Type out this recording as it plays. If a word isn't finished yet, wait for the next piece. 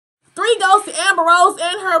Rose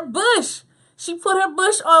and her bush. She put her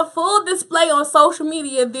bush on full display on social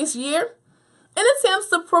media this year in attempts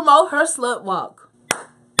to promote her slut walk.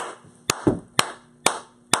 I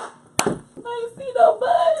ain't see no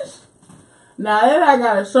bush. Now then I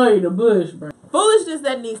gotta show you the bush, bro. Foolishness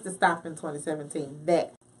that needs to stop in 2017.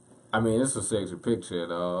 That. I mean, it's a sexy picture,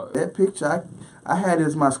 dog. That picture, I had it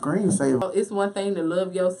as my screensaver. It's one thing to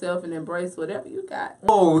love yourself and embrace whatever you got.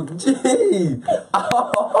 Oh, gee.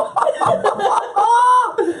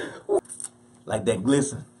 Like that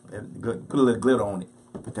glisten. Put a little glitter on it.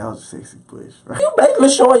 But that was a sexy bush, right? You basically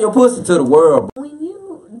showing your pussy to the world. When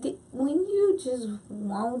you just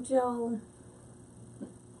want your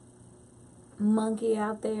monkey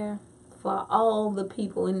out there for all the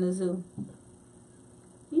people in the zoo,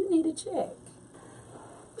 you need a check.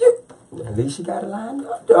 At least she got a line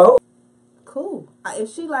up, though. Cool.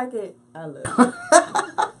 If she like it, I love it.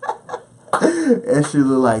 That shit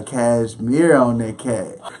look like cashmere on that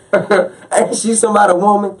cat. Ain't she somebody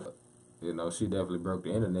woman? You know, she definitely broke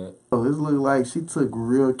the internet. Oh, this look like she took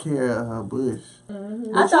real care of her bush.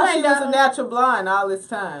 Mm-hmm. I thought she was a natural blonde all this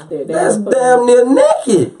time. That's damn near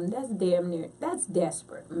naked. That's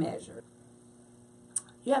desperate measure.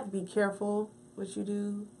 You have to be careful what you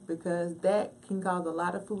do, because that can cause a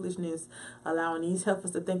lot of foolishness, allowing these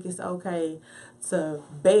heifers to think it's okay to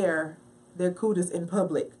bear their cooties in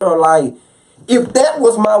public. Or like, if that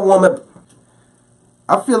was my woman,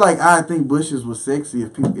 I feel like I think bushes was sexy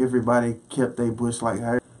if everybody kept their bush like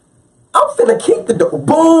her. I'm finna kick the door.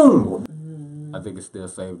 Boom! I think it's still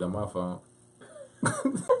saved on my phone.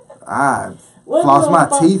 I floss my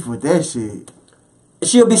teeth with that shit.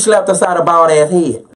 She'll be slapped upside her bald ass head.